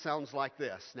 3, it sounds like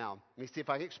this. Now, let me see if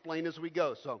I can explain as we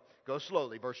go. So, go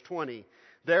slowly. Verse 20.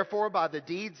 Therefore, by the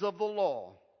deeds of the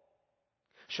law,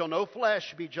 shall no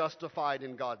flesh be justified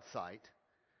in God's sight,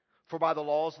 for by the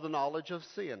laws of the knowledge of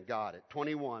sin. Got it.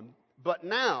 21. But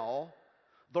now,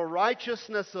 the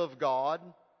righteousness of God,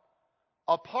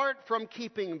 apart from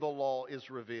keeping the law, is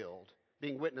revealed,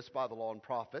 being witnessed by the law and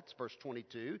prophets. Verse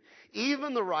 22.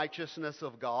 Even the righteousness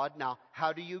of God. Now,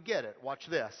 how do you get it? Watch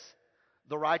this.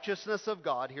 The righteousness of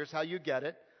God, here's how you get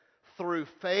it. Through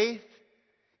faith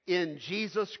in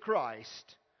Jesus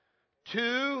Christ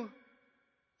to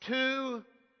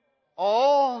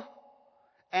all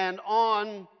and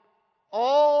on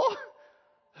all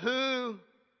who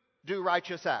do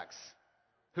righteous acts,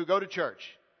 who go to church,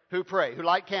 who pray, who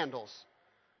light candles,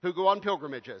 who go on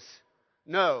pilgrimages.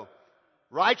 No,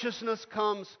 righteousness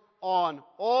comes on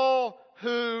all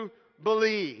who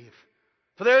believe.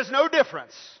 For there is no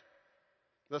difference.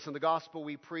 Listen, the gospel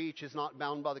we preach is not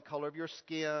bound by the color of your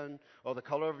skin or the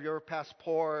color of your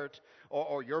passport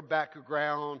or your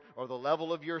background or the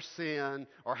level of your sin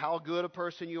or how good a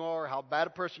person you are or how bad a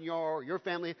person you are or your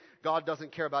family. God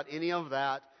doesn't care about any of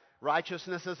that.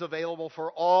 Righteousness is available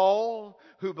for all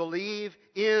who believe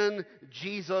in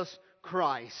Jesus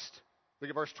Christ. Look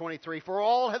at verse 23. For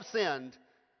all have sinned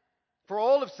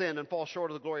and fall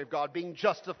short of the glory of God, being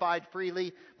justified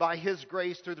freely by His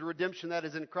grace through the redemption that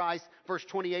is in Christ. Verse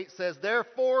 28 says,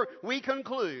 therefore we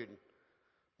conclude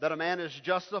that a man is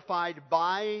justified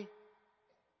by,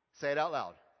 say it out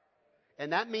loud,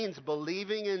 and that means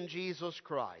believing in Jesus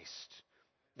Christ.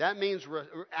 That means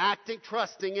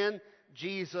trusting in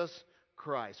Jesus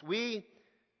Christ. We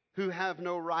who have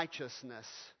no righteousness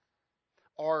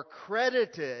are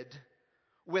credited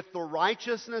with the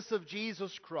righteousness of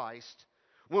Jesus Christ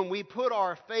when we put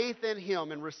our faith in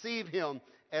Him and receive Him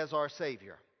as our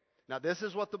Savior. Now, this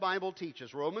is what the Bible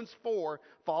teaches. Romans 4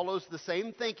 follows the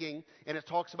same thinking, and it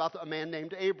talks about a man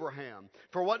named Abraham.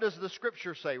 For what does the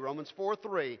Scripture say? Romans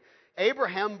 4:3.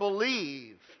 Abraham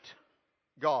believed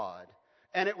God,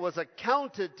 and it was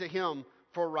accounted to him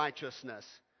for righteousness.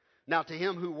 Now, to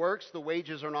him who works, the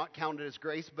wages are not counted as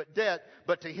grace, but debt.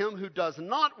 But to him who does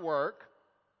not work,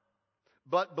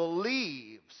 but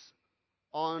believes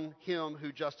on Him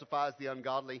who justifies the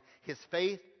ungodly, his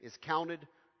faith is counted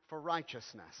for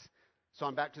righteousness. So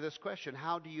I'm back to this question.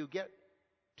 How do you get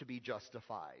to be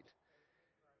justified?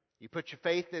 You put your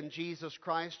faith in Jesus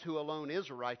Christ, who alone is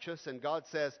righteous, and God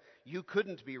says, you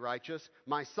couldn't be righteous.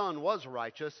 My Son was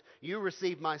righteous. You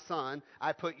received my Son.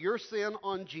 I put your sin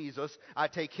on Jesus. I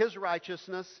take His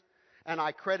righteousness, and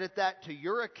I credit that to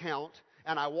your account,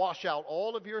 and I wash out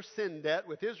all of your sin debt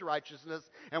with His righteousness.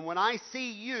 And when I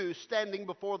see you standing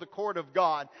before the court of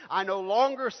God, I no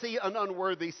longer see an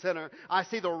unworthy sinner. I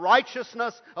see the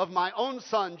righteousness of my own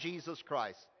Son, Jesus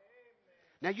Christ.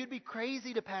 Now, you'd be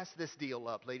crazy to pass this deal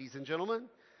up, ladies and gentlemen.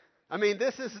 I mean,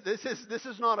 this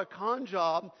is not a con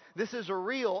job. This is a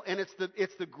real, and it's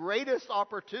the greatest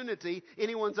opportunity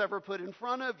anyone's ever put in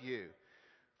front of you.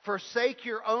 Forsake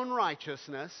your own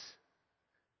righteousness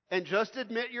and just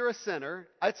admit you're a sinner.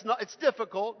 It's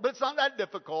difficult, but it's not that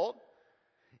difficult.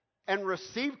 And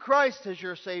receive Christ as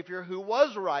your Savior, who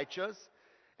was righteous.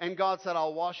 And God said,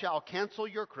 I'll cancel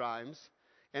your crimes.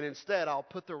 And instead, I'll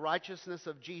put the righteousness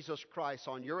of Jesus Christ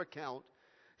on your account.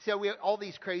 See, all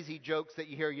these crazy jokes that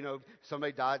you hear,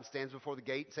 somebody died and stands before the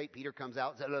gate, St. Peter comes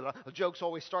out, and says, the jokes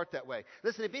always start that way.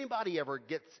 Listen, if anybody ever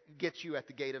gets you at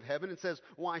the gate of heaven and says,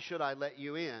 why should I let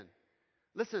you in?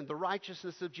 Listen, the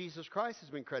righteousness of Jesus Christ has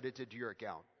been credited to your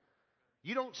account.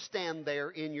 You don't stand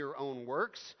there in your own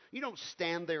works. You don't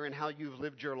stand there in how you've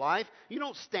lived your life. You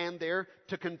don't stand there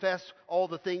to confess all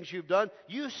the things you've done.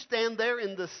 You stand there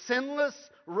in the sinless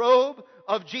robe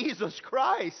of Jesus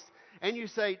Christ. And you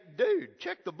say, dude,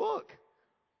 check the book.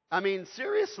 I mean,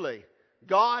 seriously.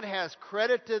 God has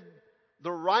credited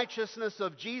the righteousness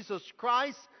of Jesus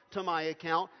Christ to my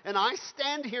account. And I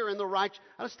stand here in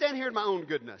I stand here in my own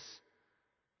goodness.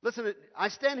 Listen, I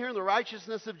stand here in the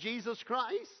righteousness of Jesus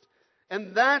Christ.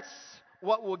 And that's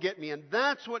what will get me. And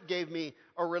that's what gave me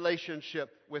a relationship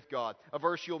with God. A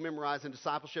verse you'll memorize in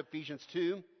discipleship, Ephesians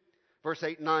 2, verse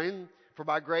 8 and 9. For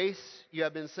by grace you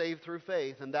have been saved through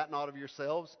faith, and that not of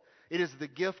yourselves. It is the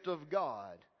gift of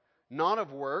God, not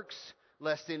of works,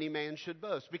 lest any man should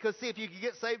boast. Because see, if you could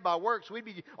get saved by works, we'd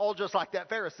be all just like that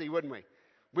Pharisee, wouldn't we?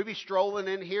 We'd be strolling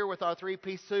in here with our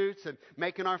three-piece suits and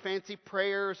making our fancy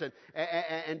prayers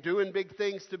and doing big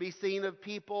things to be seen of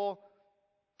people.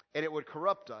 And it would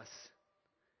corrupt us.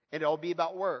 And it'll be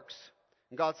about works.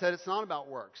 And God said it's not about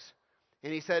works.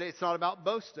 And He said it's not about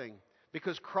boasting.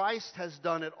 Because Christ has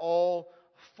done it all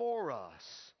for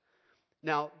us.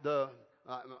 Now,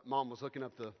 Mom was looking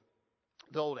up the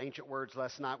old ancient words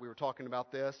last night. We were talking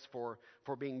about this for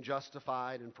being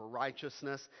justified and for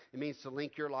righteousness. It means to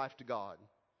link your life to God.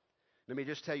 Let me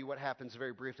just tell you what happens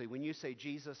very briefly. When you say,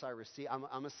 Jesus,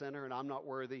 I'm a sinner and I'm not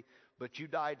worthy, but you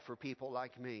died for people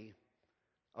like me.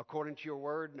 According to your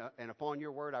word and upon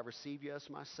your word, I receive you as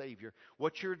my Savior.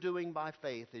 What you're doing by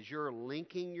faith is you're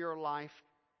linking your life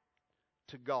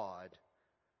to God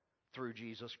through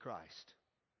Jesus Christ.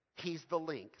 He's the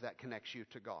link that connects you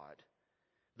to God.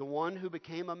 The one who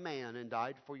became a man and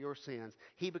died for your sins,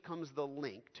 He becomes the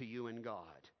link to you and God.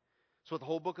 That's what the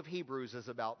whole book of Hebrews is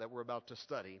about that we're about to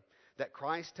study. That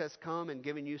Christ has come and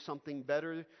given you something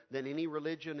better than any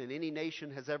religion and any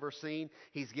nation has ever seen.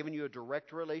 He's given you a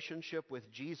direct relationship with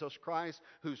Jesus Christ,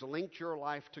 who's linked your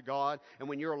life to God. And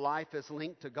when your life is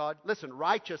linked to God, listen,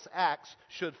 righteous acts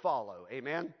should follow.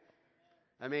 Amen?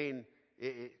 I mean,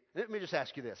 let me just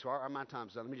ask you this. My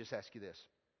time's done. Let me just ask you this.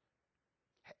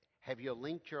 Have you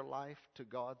linked your life to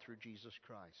God through Jesus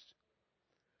Christ?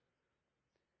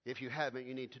 If you haven't,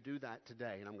 you need to do that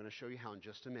today. And I'm going to show you how in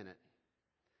just a minute.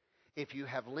 If you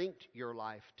have linked your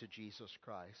life to Jesus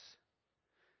Christ,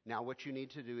 now what you need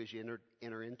to do is you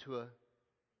enter into a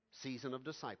season of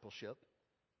discipleship.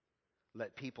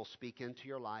 Let people speak into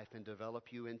your life and develop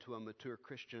you into a mature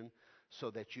Christian so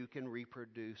that you can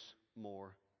reproduce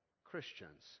more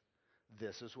Christians.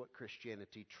 This is what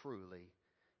Christianity truly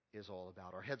is all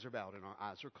about. Our heads are bowed and our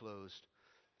eyes are closed.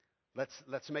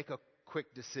 Let's make a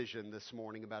quick decision this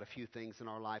morning about a few things in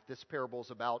our life. This parable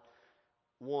is about,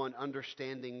 one,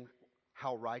 understanding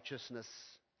how righteousness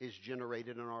is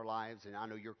generated in our lives. And I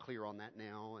know you're clear on that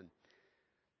now. And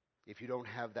if you don't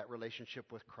have that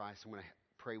relationship with Christ, I'm going to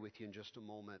pray with you in just a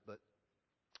moment. But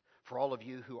for all of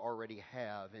you who already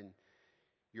have, and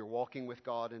you're walking with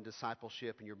God in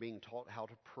discipleship, and you're being taught how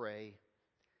to pray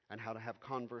and how to have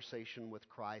conversation with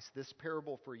Christ, this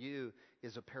parable for you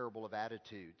is a parable of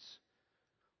attitudes.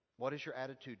 What is your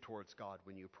attitude towards God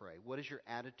when you pray? What is your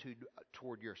attitude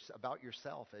about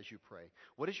yourself as you pray?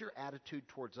 What is your attitude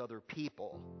towards other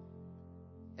people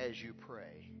as you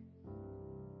pray?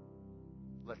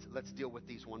 Let's deal with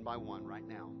these one by one right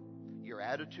now. Your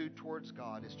attitude towards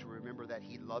God is to remember that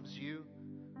He loves you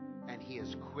and He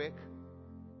is quick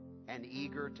and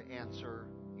eager to answer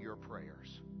your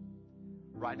prayers.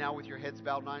 Right now, with your heads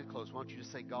bowed and eyes closed, why don't you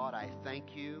just say, God, I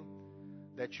thank you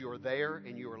that you are there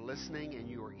and you are listening and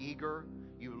you are eager.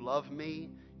 You love me.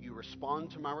 You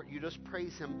respond to my word. You just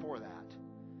praise Him for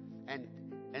that.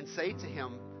 And say to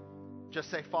Him,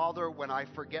 just say, Father, when I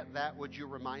forget that, would you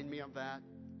remind me of that?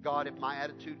 God, if my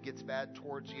attitude gets bad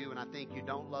towards you and I think you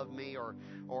don't love me or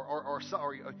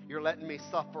you're letting me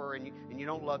suffer and you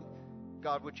don't love me,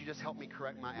 God, would you just help me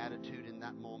correct my attitude in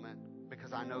that moment?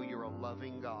 Because I know you're a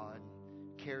loving God,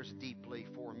 cares deeply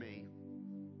for me,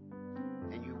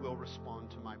 and you will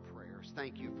respond to my prayers.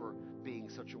 Thank you for being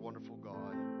such a wonderful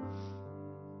God.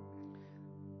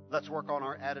 Let's work on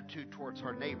our attitude towards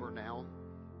our neighbor now.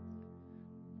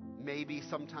 Maybe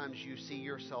sometimes you see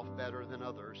yourself better than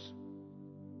others.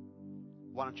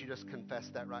 Why don't you just confess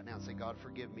that right now and say, God,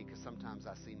 forgive me, because sometimes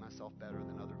I see myself better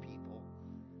than other people.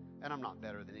 And I'm not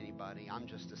better than anybody. I'm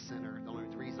just a sinner. The only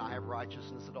reason I have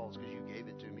righteousness at all is because you gave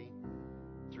it to me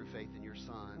through faith in your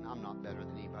Son. I'm not better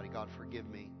than anybody. God, forgive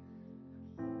me.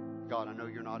 God, I know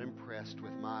you're not impressed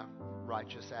with my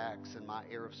righteous acts and my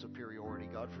air of superiority.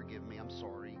 God, forgive me. I'm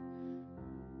sorry.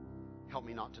 Help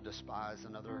me not to despise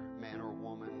another man or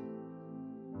woman.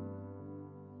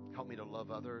 Help me to love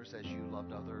others as you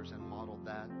loved others and modeled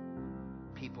that.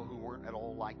 People who weren't at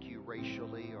all like you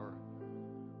racially or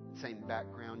same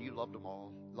background, you loved them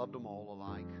all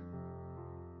alike.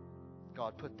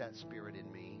 God, put that spirit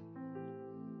in me.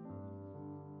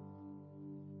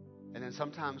 And then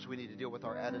sometimes we need to deal with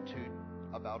our attitude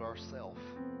about ourselves.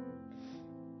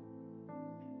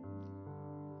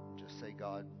 Just say,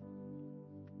 God,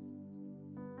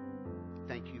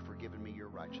 thank you for giving me your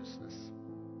righteousness.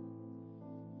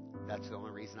 That's the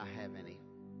only reason I have any.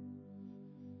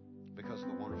 Because of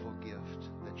the wonderful gift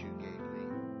that you gave me.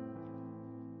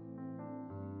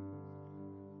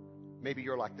 Maybe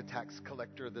you're like the tax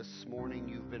collector this morning.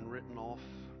 You've been written off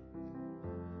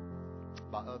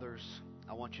by others.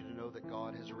 I want you to know that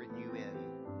God has written you in.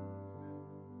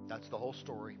 That's the whole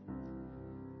story.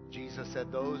 Jesus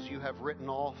said, those you have written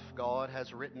off, God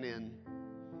has written in.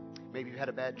 Maybe you had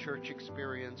a bad church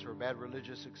experience or a bad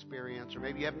religious experience, or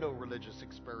maybe you have no religious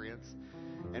experience.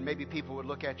 And maybe people would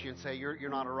look at you and say, you're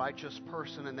not a righteous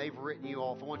person, and they've written you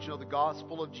off. I want you to know the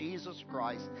gospel of Jesus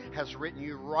Christ has written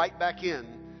you right back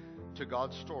in to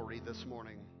God's story this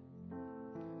morning.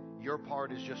 Your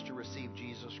part is just to receive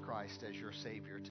Jesus Christ as your Savior today.